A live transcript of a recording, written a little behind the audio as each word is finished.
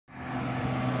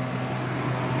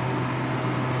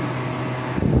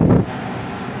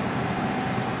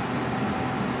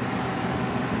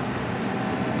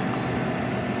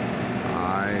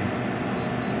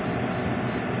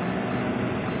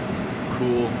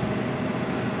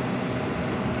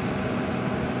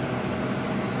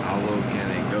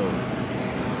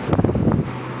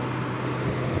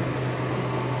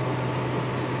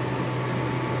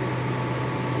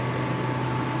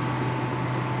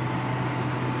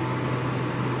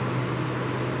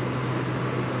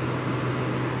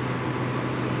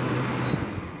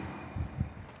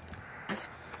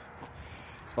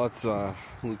Let's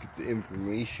look at the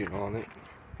information on it.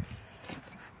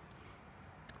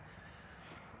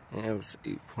 And it was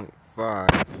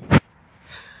 8.5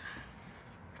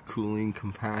 cooling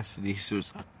capacity, so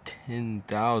it's a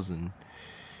 10,000,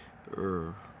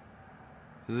 or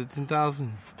is it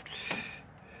 10,000?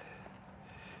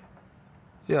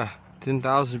 Yeah,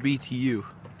 10,000 BTU.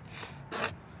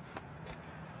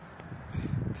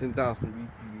 10,000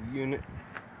 BTU unit.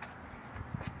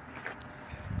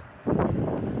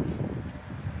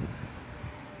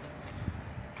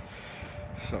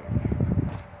 So,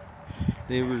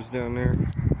 neighbors down there,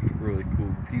 really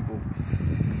cool people.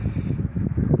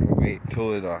 We'll wait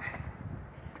till it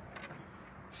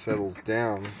settles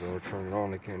down, so I'll turn it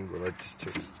on again. But I just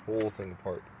took this whole thing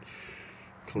apart,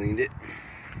 cleaned it.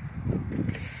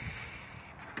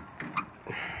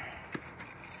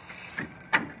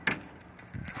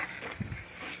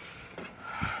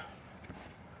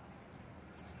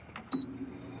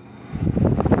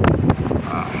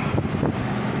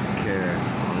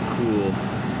 Cool.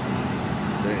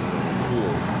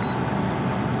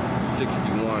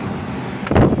 61.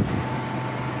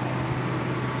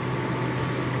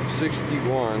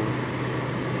 61.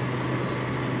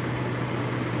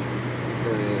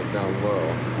 Turning it down low.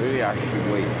 Maybe I should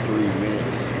wait 3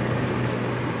 minutes.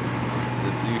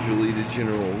 That's usually the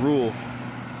general rule.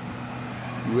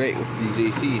 You wait with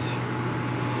these ACs.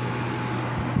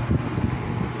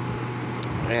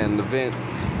 And the vent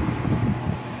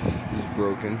is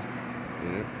broken.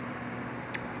 Yeah.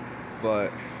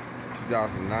 But it's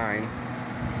 2009.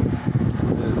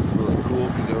 It's really cool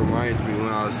because it reminds me when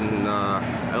I was in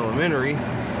elementary,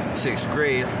 6th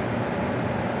grade.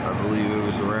 I believe it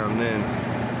was around then.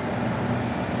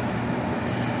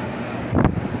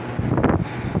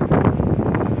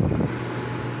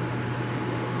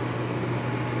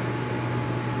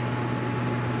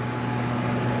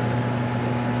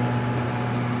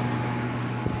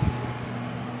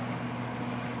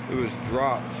 It was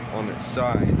dropped on its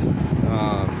side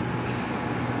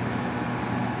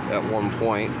at one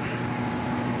point.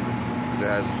 It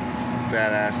has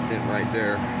badass dent right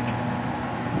there,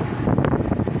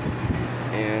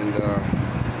 and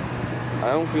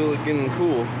I don't feel it getting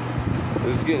cool. It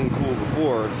was getting cool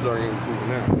before. It's starting to get cool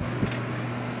now.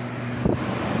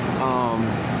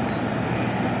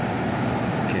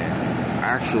 Okay,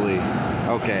 actually,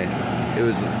 okay. It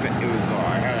was. I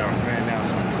had it on fan now.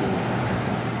 So I'm cool.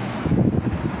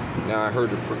 Now I heard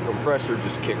the compressor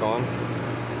just kick on.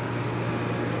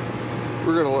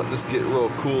 We're gonna let this get real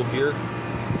cool here.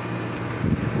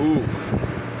 Oof.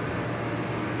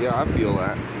 Yeah, I feel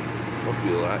that. I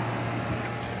feel that.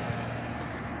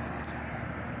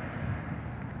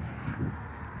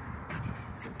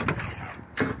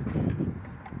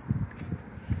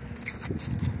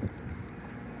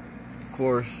 Of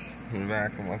course, in the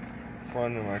back of my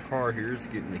front of my car here is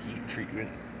getting the heat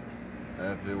treatment.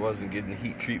 If it wasn't getting the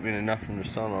heat treatment enough from the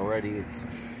sun already, it's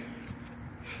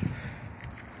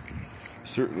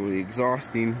certainly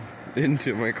exhausting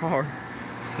into my car.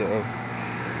 So,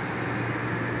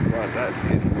 but that's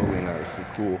getting really nice and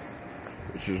cool,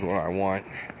 which is what I want.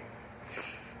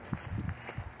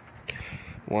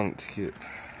 Want it to get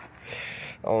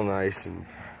all nice and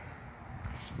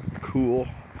cool.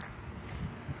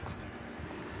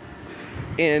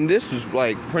 And this is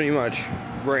like pretty much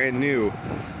brand new.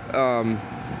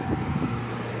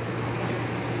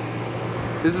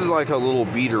 This is like a little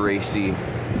beater AC,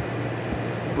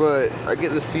 but I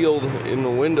get this sealed in the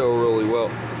window really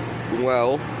well.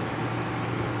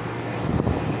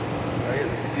 I get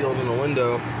it sealed in the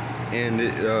window, and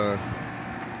it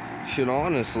should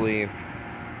honestly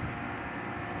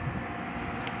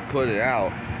put it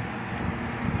out.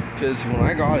 Because when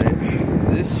I got it,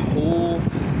 this whole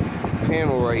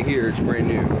panel right here is brand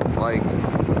new. Like,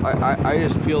 I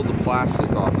just peeled the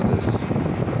plastic off of this.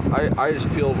 I just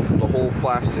peeled the whole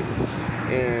plastic,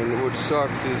 and what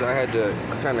sucks is I had to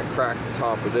kind of crack the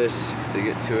top of this to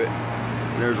get to it.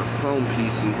 And there's a foam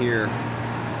piece in here,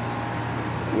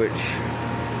 which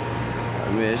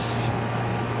I missed.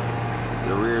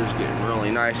 The rear's getting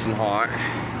really nice and hot,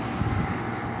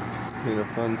 and the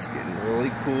front's getting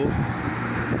really cool.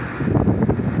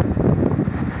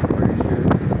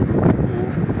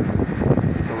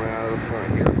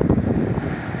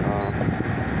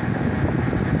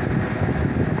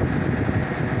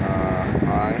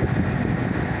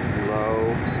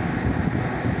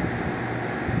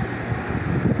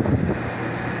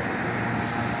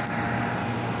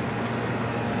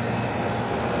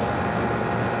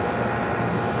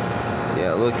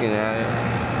 Yeah, looking at it.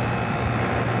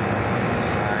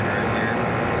 Side right here.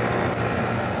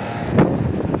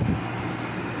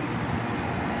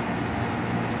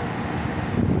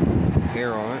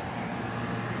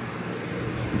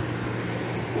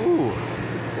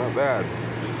 not bad.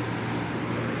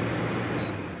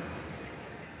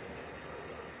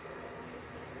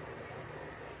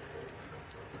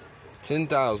 $10,000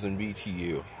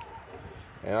 BTU,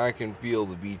 and I can feel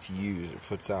the BTUs it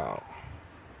puts out.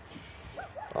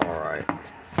 Alright.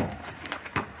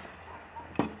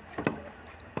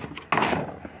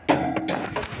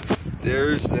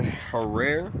 There's the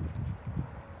Herrera,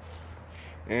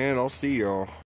 and I'll see y'all.